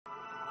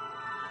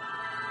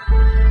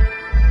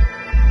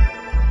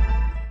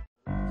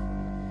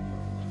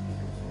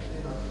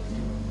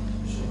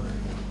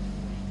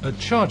A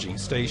charging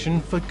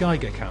station for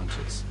Geiger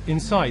counters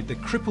inside the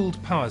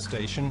crippled power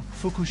station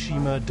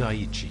Fukushima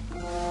Daiichi.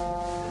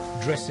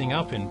 Dressing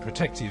up in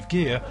protective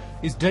gear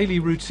is daily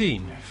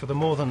routine for the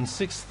more than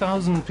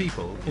 6,000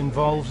 people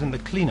involved in the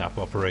cleanup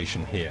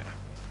operation here.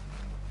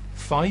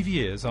 5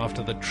 years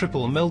after the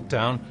triple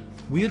meltdown,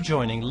 we are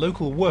joining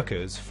local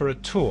workers for a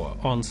tour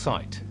on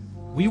site.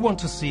 We want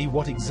to see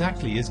what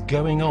exactly is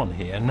going on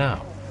here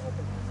now.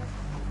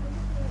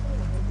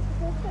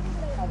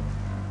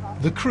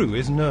 The crew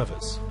is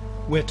nervous.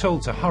 We're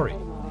told to hurry.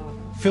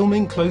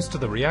 Filming close to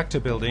the reactor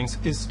buildings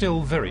is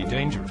still very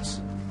dangerous.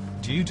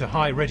 Due to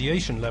high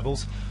radiation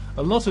levels,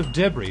 a lot of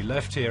debris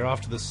left here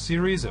after the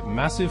series of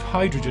massive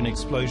hydrogen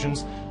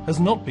explosions has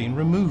not been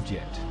removed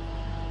yet.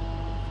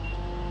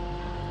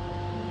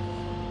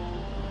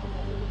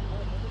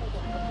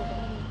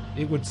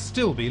 It would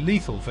still be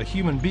lethal for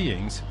human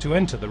beings to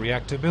enter the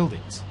reactor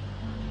buildings.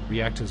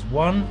 Reactors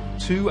 1,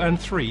 2 and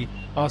 3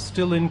 are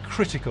still in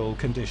critical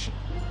condition.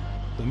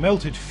 The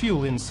melted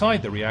fuel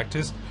inside the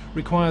reactors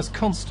requires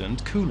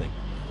constant cooling.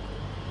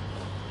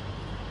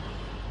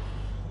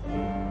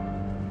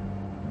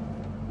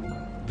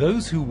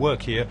 Those who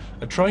work here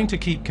are trying to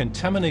keep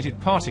contaminated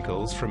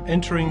particles from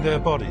entering their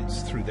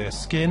bodies through their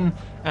skin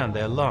and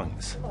their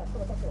lungs.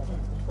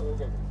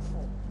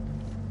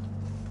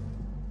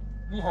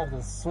 We have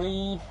the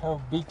three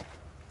big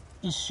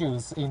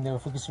issues in the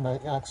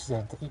Fukushima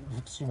accident.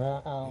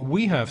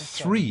 We have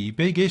three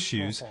big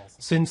issues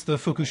since the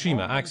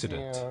Fukushima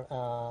accident.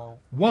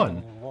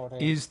 One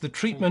is the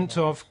treatment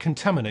of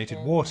contaminated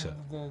water.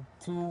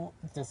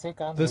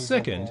 The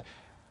second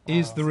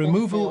is the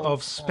removal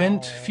of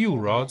spent fuel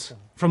rods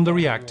from the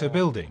reactor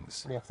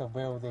buildings.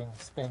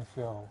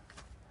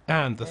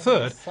 And the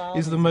third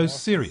is the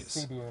most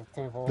serious,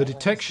 the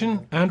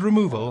detection and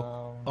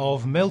removal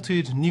of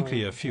melted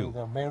nuclear fuel.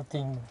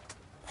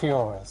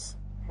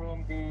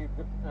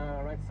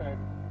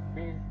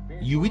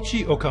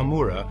 Yuichi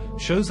Okamura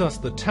shows us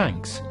the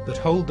tanks that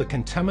hold the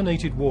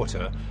contaminated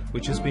water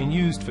which has been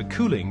used for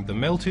cooling the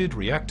melted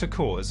reactor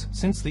cores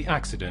since the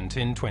accident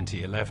in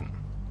 2011.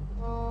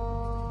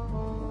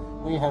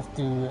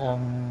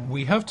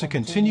 We have to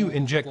continue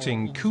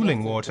injecting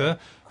cooling water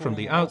from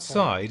the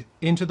outside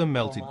into the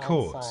melted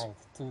cores.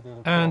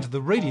 And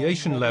the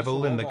radiation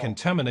level in the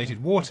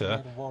contaminated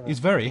water is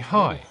very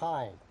high.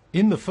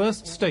 In the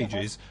first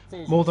stages,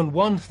 more than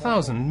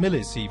 1,000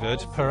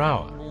 millisievert per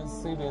hour.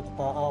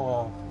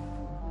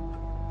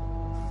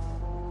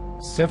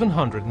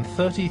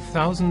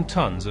 730,000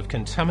 tons of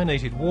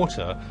contaminated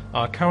water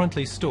are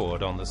currently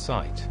stored on the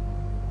site.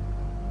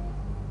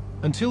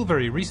 Until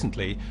very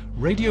recently,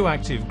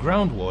 radioactive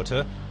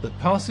groundwater that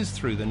passes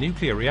through the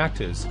nuclear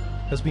reactors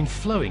has been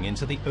flowing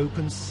into the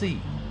open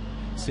sea.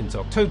 Since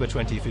October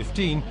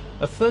 2015,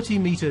 a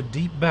 30-meter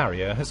deep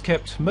barrier has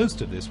kept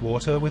most of this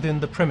water within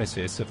the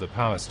premises of the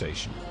power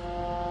station.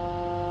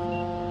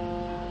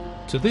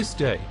 To this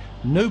day,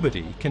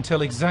 nobody can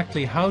tell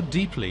exactly how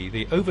deeply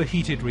the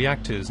overheated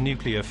reactor's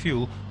nuclear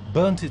fuel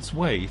burnt its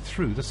way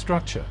through the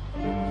structure.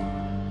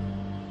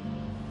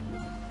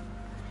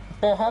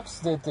 Perhaps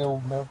the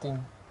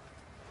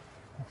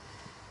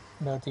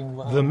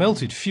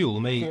melted fuel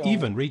may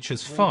even reach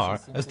as far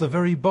as the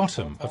very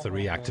bottom of the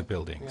reactor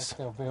buildings.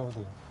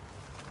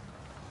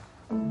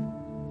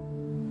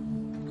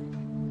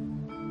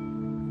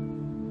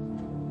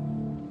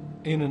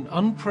 In an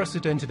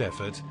unprecedented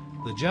effort,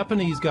 the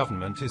Japanese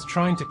government is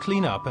trying to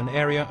clean up an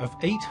area of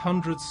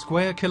 800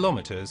 square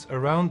kilometers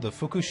around the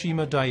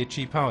Fukushima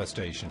Daiichi power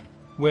station,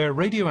 where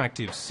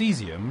radioactive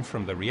cesium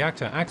from the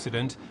reactor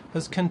accident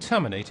has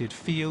contaminated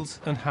fields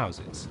and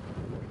houses.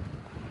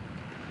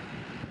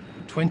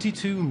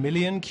 22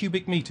 million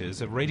cubic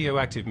meters of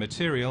radioactive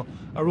material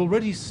are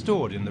already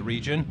stored in the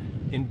region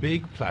in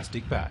big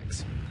plastic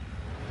bags.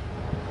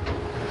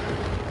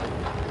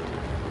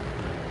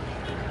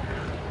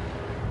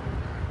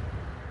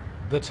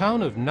 The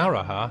town of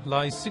Naraha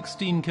lies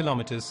 16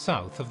 kilometers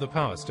south of the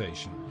power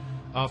station.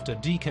 After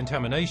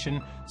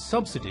decontamination,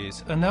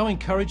 subsidies are now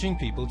encouraging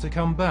people to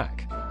come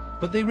back,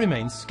 but they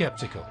remain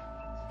skeptical.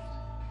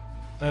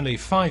 Only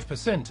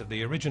 5% of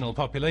the original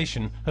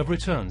population have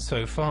returned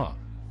so far.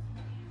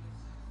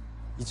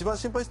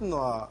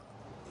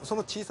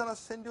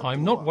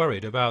 I'm not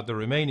worried about the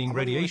remaining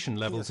radiation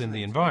levels in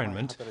the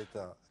environment.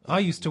 I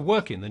used to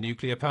work in the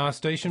nuclear power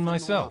station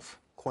myself.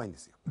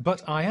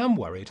 But I am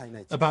worried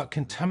about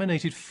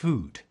contaminated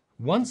food.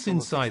 Once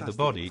inside the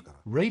body,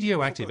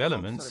 radioactive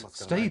elements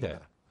stay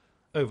there.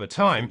 Over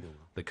time,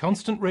 the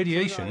constant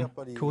radiation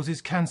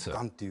causes cancer.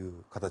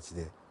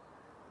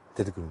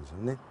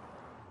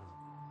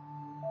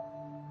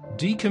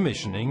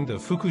 Decommissioning the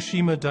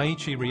Fukushima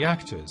Daiichi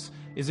reactors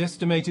is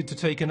estimated to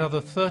take another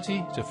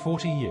 30 to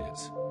 40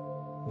 years.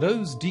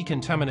 Those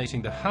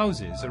decontaminating the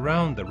houses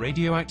around the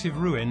radioactive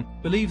ruin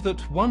believe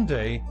that one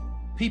day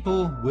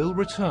people will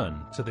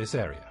return to this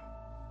area.